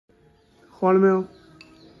喝完了没有？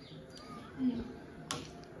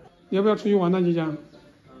要不要出去玩呢？姐姐？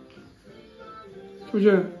出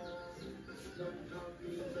去？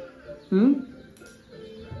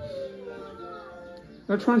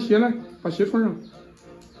来穿上鞋来，把鞋穿上。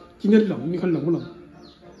今天冷，你看冷不冷？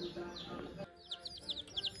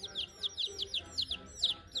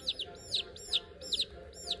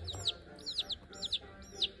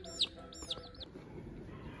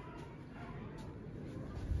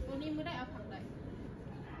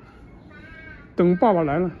等爸爸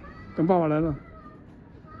来了，等爸爸来了。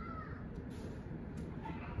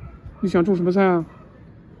你想种什么菜啊？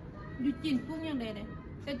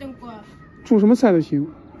种什么菜都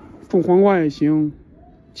行，种黄瓜也行，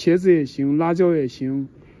茄子也行，辣椒也行。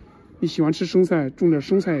你喜欢吃生菜，种点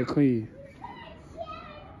生菜也可以。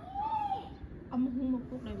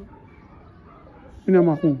有点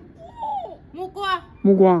马红。木瓜。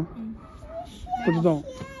不知道。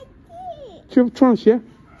去穿上鞋。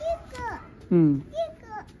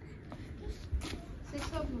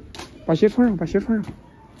把鞋穿上，把鞋穿上。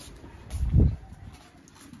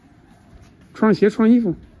穿上鞋，穿上衣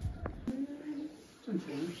服。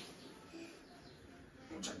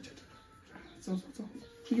走，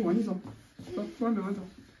出去玩去走，走，去外面玩走。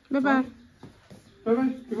拜拜，拜拜，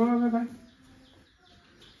给爸爸拜拜。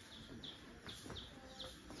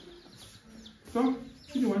走，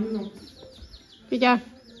出去玩去走。回家。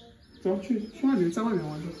走，去外面，在外面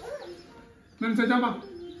玩去。那你在家吧。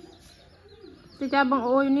在家帮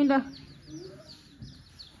我有你的。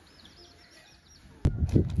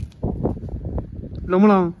冷不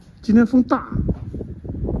冷？今天风大。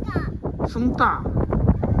风大。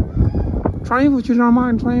穿衣服去，让妈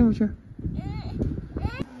给你穿衣服去。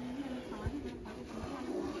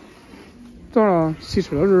到了，洗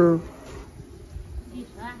车这。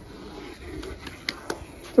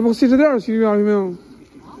这不洗车店洗啊？有没有？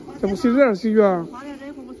这不洗车店洗啊？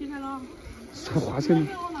啥花钱？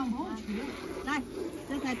来，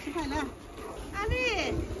这才吃饭来。阿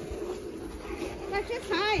丽，来切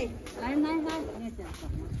菜。来，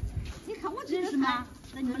你看我这是吗？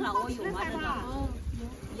那你们老挝有吗？这个？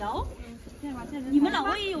有。你们老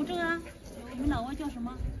挝也有这个啊？你们老挝叫什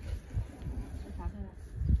么？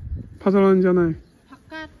帕萨朗叫呢？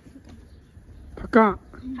帕嘎。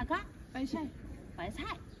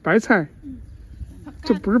白菜。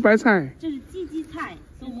这不是白菜。这是荠荠菜，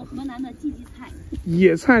是我们河南的荠荠菜。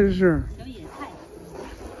野菜这是。小野菜。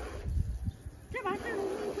这玩意儿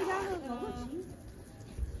回家搞不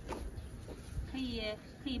齐。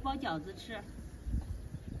可以包饺子吃。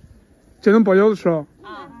这能包饺子吃？啊，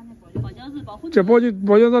包饺子包馄饨。这包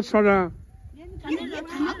饺子吃啥？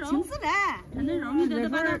青死了，它那肉你得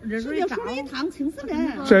把它热水炸了一烫，青死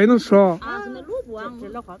了。这也能吃？啊，这那萝卜啊，这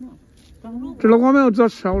老花苗。这老花苗我知道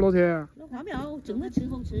吃啊，我老天。老花苗蒸着吃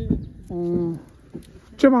好吃。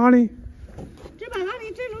这把哪里？这把哪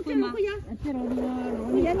里？这路回家。这路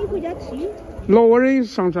回家，你回家吃。老挝人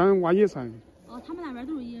上山挖野菜。哦，他们那边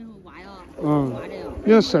都是也挖呀。挖的呀。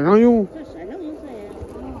你看山上有。这山上有菜。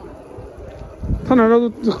他那都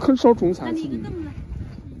很少种菜。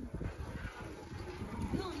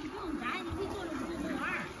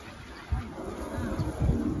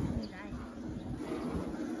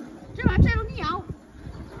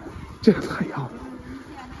这还要？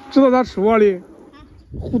知道咋吃不的？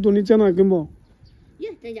糊涂你讲那根不？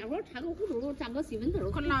耶，这家伙插个糊涂，长个细粉头。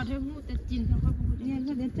可拿这不得今天还不会？你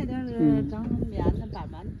看这点蒸面的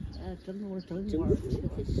拌蒸一会儿。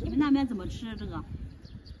你们那边怎么吃这个？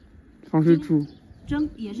放水煮。蒸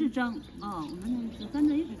也是蒸哦，我们那咱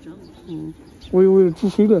这也是蒸。我以为煮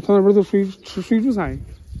水的，他那边都吃水煮菜。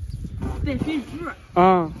白水煮。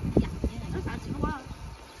啊。那啥吃吧？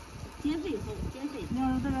减肥好，减肥。你要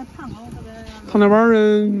这个烫好这个。他那边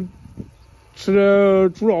人吃的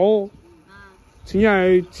猪肉，青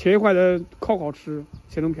菜切一块的烤吃，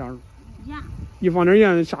切成片儿。一放点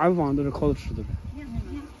盐，啥也不放，都是烤着吃的。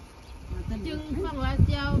就放辣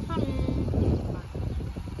椒，放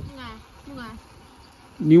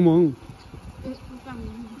柠檬。放柠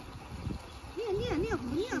檬。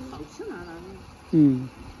你也好吃呢了。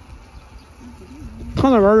他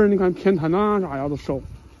那边人你看偏瘫呐啥呀都少。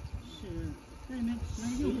是，那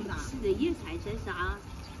油不大。是的，野菜这啥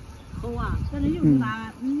好啊？咱这油不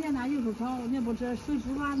大，你连那油炒，你不吃水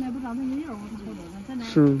煮吧，那不知道那油好多。咱那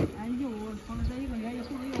是。哎，油炒了这一个月，油好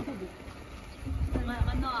多。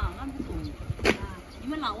俺不懂。你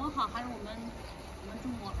们老挝好，还是我们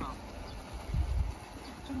中国好？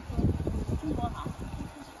中国好，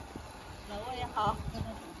老挝也好。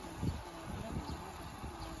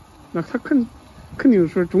那他肯定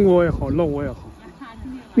是中国也好，老挝也好。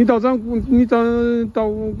你到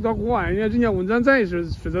国外，人家问咱是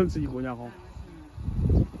咱自己国家好。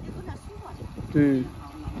对。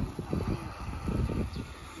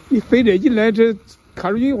你非得进来，这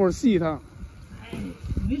看着一会儿洗他。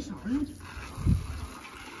没啥呢。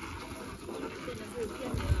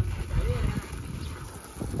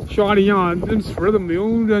小阿里乡咱村都没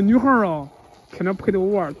有这女孩啊，天天陪着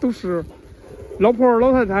我玩，都是老婆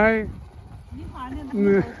老太太。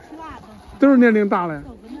都是年龄大的。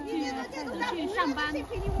去上班。没有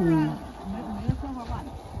说话的。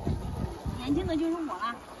年轻的就是我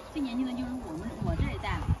了，最年轻的就是我这一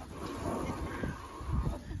代了。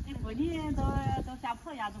那闺女都下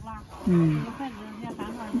坡家族了。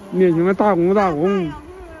年轻的打工。那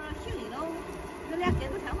俩孩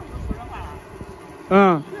子才会说这话了。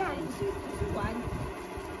嗯。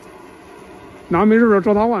那没事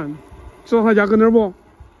找他玩，知道他家搁哪儿不？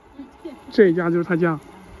这一家就是他家，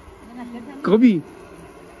隔壁。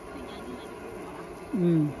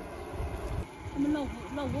嗯。他们老挝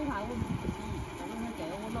话我不行，他教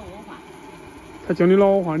我老挝话。他教你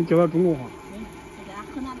老挝话，你教他中国话。我给他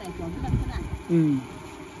河南的，教他河南。嗯。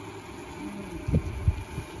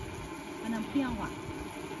河南濮阳话。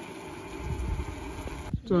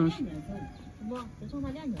这是。不，这从他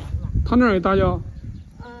2年了。他那儿也打架。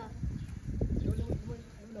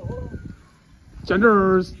见这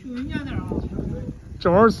儿，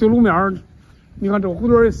这会儿修路面，你看这胡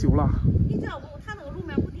同也修了。你知道不？他那个路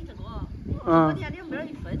面不地这个，啊。两边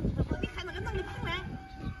一分，他说你看那个弄的平嘞，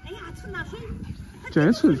哎呀，存那水。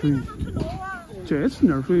这存水，这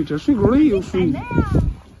存点水，这水沟里有水。你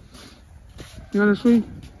看这水，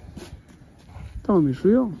咋没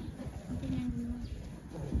水啊？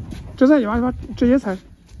这菜一把这些菜。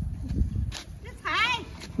这菜。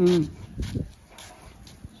嗯。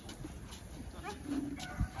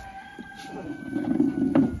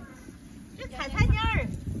菜妮儿，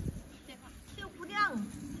小姑娘，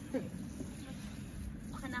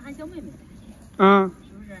我看那还小妹妹呢。啊。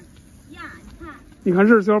是不是？呀，你看。你看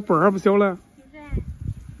人小，辈儿还不小了。是不是？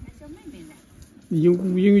还小妹妹呢。硬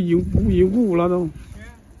骨了都。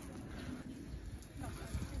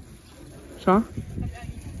啥？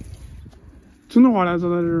从哪挖来？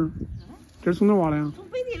这是？这是从哪挖来呀？从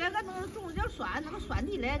北地来，俺那个种了点蒜，那个蒜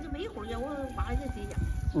地来，就没一会儿叫我挖了些这家。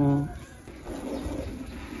哦。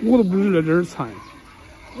我都不知道这是菜。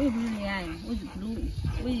我也不知道呀，我就不รู้，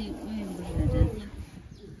我也不知道这。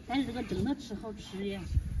但是这个蒸的吃好吃呀。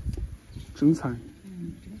蒸菜。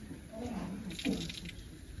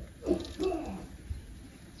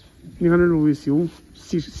你看这路一修，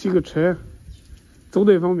洗个车，走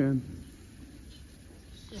得也方便。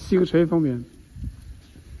洗个车也方便。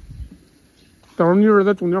到时候你儿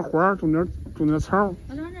再种点花，种点草。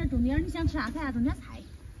到时候这种点，你想吃啥菜啊？种点菜。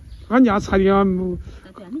俺家菜地上不。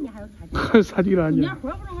对，恁家还有菜地。还有菜地了，俺家。种点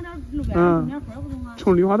花不种，俺这路边种点花不种啊。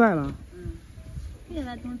种绿化带了。别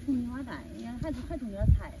再种绿化带，呀，还种点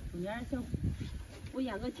菜，种点小。我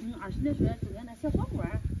压个听20来岁，种点那小黄瓜。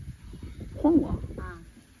黄瓜。啊。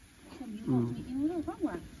因为这黄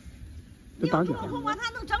瓜。这大家。黄瓜它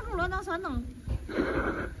能长住了，那算能。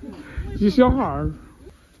一小孩儿。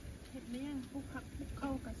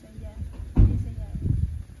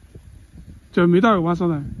这没打油吧，嫂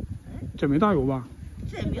子？这没打油吧？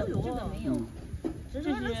这没有，这个没有。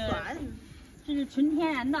这是纯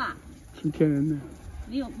天然的。纯天然的。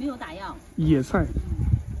没有打药。野菜。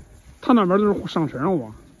他那边都是上山了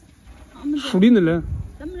吧？树林的嘞。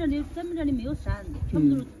咱们这里没有山，咱们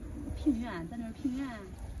都是平原，咱这是平原。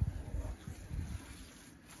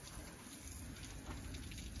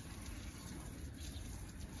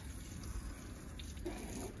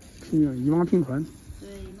平原一马平川。对，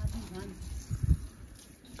一马平川。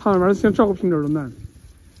他那边想找个平地都难。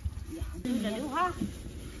这溜哈，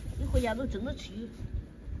你回家都蒸着吃。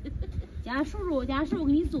家叔叔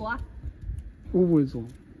给你做。我不会做，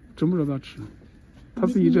真不知道咋吃。他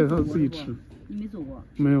自己自己吃。你没做过？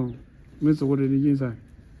没有，没做过这些野菜。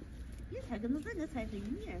野菜跟咱这菜是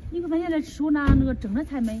一样。你可发现这吃过那个蒸的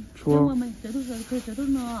菜没？吃过没？这都是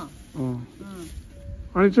那。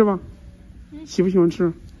二你吃吧。喜不喜欢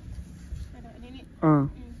吃？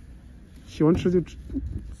喜欢吃就吃，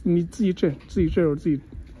你自己摘，自己。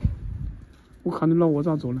我看你老我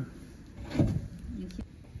咋做呢？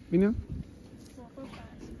明天。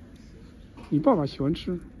你爸爸喜欢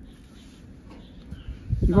吃。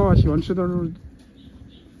你爸爸喜欢吃，到时候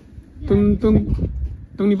等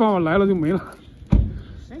你爸爸来了就没了。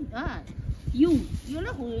有，越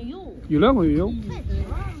来会有。越来会有。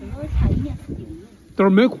到时候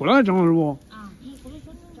没苦了还正好是不？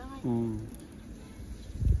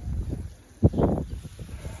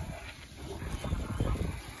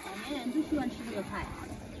老年人都喜欢吃这个菜。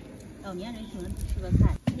老年人喜欢吃的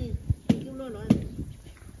菜。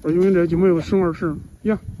我因为这就没有省2食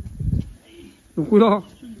呀，又回到。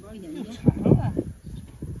剩一包眼盐。剩一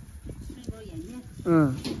包眼盐。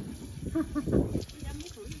嗯。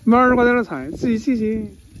买20块钱的菜，自己洗洗，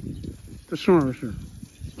这省2食。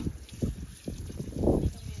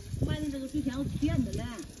买的这个水箱甜的嘞。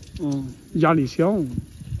嗯，压力小。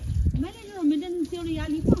买的时候没点小的压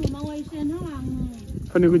力放往外时间长了。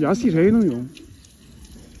反正搁家洗车也能用。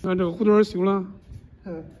看这个胡墩修了。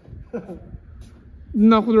你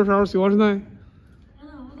那胡墩啥时候修啊？现在？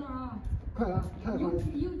胡墩啊，快了，太快了。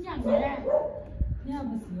有见面，你还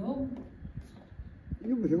不修？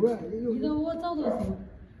你不修啊？你都我早都修。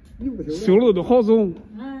你不修？修了都好走。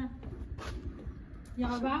嗯。要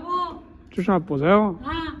不然不？这啥菠菜啊？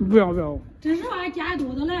啊。不要不要。这是还加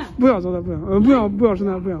多的嘞。不要嫂子不要，不要现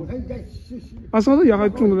在不要。啊，嫂子也还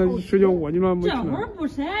种在那睡觉窝，你们没去。这会儿不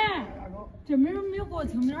晒，这没有过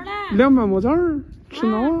清明嘞。凉拌没枣儿，吃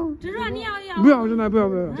孬啊。这说你要。不要现在不要，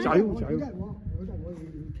加油加油。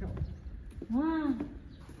啊。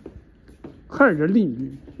还是这邻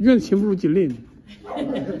居，远亲不如近邻。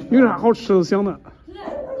有啥好吃的想的。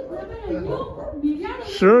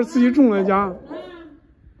是自己种在家。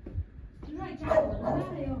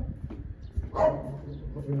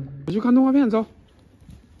我去看动画片，走。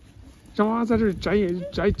让娃在这儿摘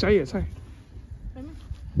野菜。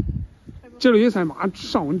摘了野菜，马上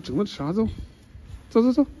上午你蒸着吃啊！走，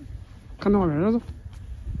走，看动画片，走。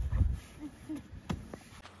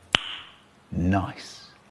Nice.